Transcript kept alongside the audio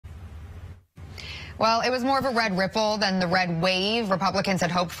Well, it was more of a red ripple than the red wave Republicans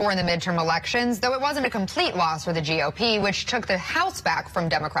had hoped for in the midterm elections, though it wasn't a complete loss for the GOP, which took the House back from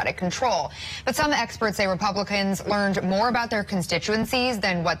Democratic control. But some experts say Republicans learned more about their constituencies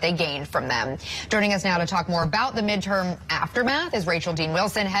than what they gained from them. Joining us now to talk more about the midterm aftermath is Rachael Dean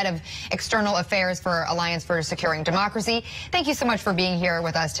Wilson, head of external affairs for Alliance for Securing Democracy. Thank you so much for being here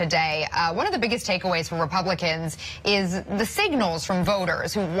with us today. One of the biggest takeaways for Republicans is the signals from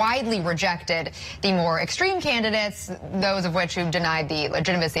voters who widely rejected the more extreme candidates, those of which who denied the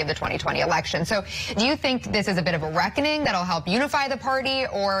legitimacy of the 2020 election. So do you think this is a bit of a reckoning that'll help unify the party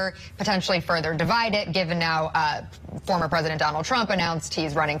or potentially further divide it, given now former President Donald Trump announced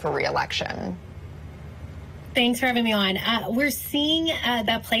he's running for re-election? Thanks for having me on. We're seeing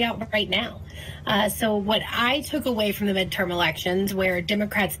that play out right now. So what I took away from the midterm elections, where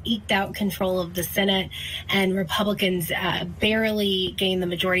Democrats eked out control of the Senate and Republicans barely gained the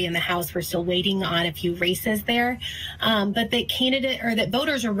majority in the House, we're still waiting on a few races there. But that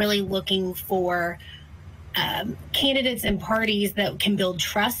voters are really looking for candidates and parties that can build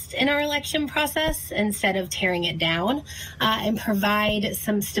trust in our election process instead of tearing it down, and provide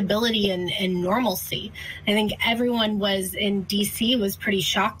some stability and normalcy. I think everyone in D.C. was pretty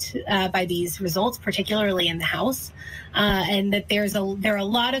shocked by these results, particularly in the House, and that there are a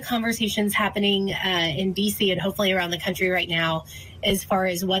lot of conversations happening in D.C. and hopefully around the country right now as far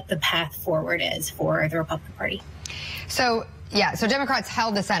as what the path forward is for the Republican Party. So Democrats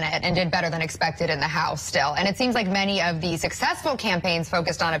held the Senate and did better than expected in the House still. And it seems like many of the successful campaigns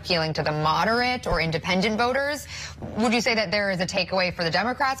focused on appealing to the moderate or independent voters. Would you say that there is a takeaway for the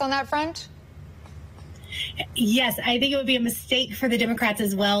Democrats on that front? Yes, I think it would be a mistake for the Democrats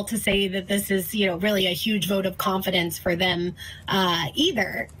as well to say that this is, really a huge vote of confidence for them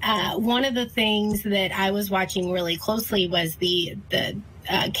either. One of the things that I was watching really closely was the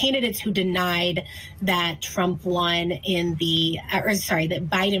candidates who denied that Trump won that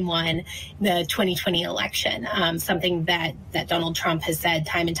Biden won the 2020 election, something that Donald Trump has said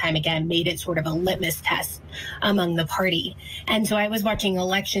time and time again made it sort of a litmus test among the party. And so I was watching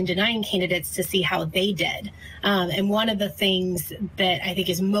election denying candidates to see how they did. And one of the things that I think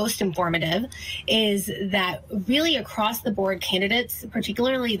is most informative is that really across the board candidates,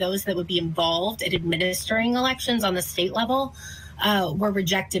 particularly those that would be involved in administering elections on the state level, were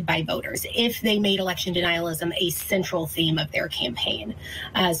rejected by voters if they made election denialism a central theme of their campaign.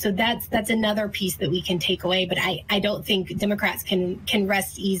 So that's another piece that we can take away. But I don't think Democrats can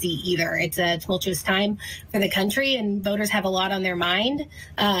rest easy either. It's a tumultuous time for the country, and voters have a lot on their mind.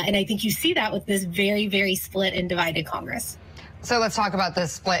 And I think you see that with this very, very split and divided Congress. So let's talk about the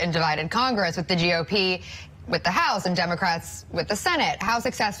split and divided Congress with the GOP with the House and Democrats with the Senate. How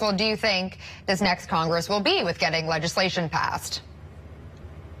successful do you think this next Congress will be with getting legislation passed?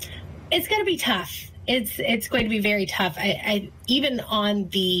 It's going to be tough. It's going to be very tough. Even on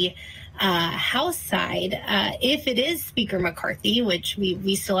the House side, if it is Speaker McCarthy, which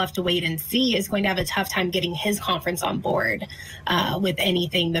we still have to wait and see, is going to have a tough time getting his conference on board with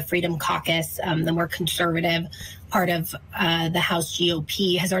anything. The Freedom Caucus, the more conservative part of the House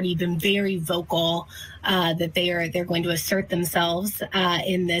GOP, has already been very vocal that they're going to assert themselves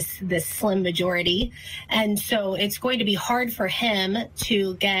in this slim majority, and so it's going to be hard for him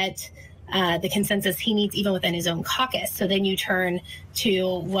to get the consensus he needs even within his own caucus. So then you turn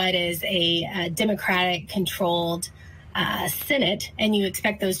to what is a Democratic-controlled Senate, and you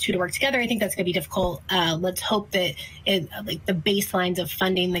expect those two to work together. I think that's going to be difficult. Let's hope that the baselines of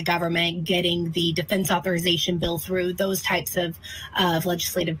funding the government, getting the defense authorization bill through, those types of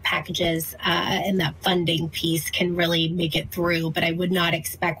legislative packages and that funding piece can really make it through. But I would not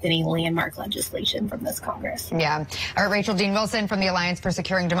expect any landmark legislation from this Congress. Yeah. All right, Rachael Dean Wilson from the Alliance for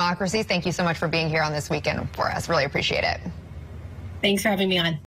Securing Democracy, thank you so much for being here on This Weekend for us. Really appreciate it. Thanks for having me on.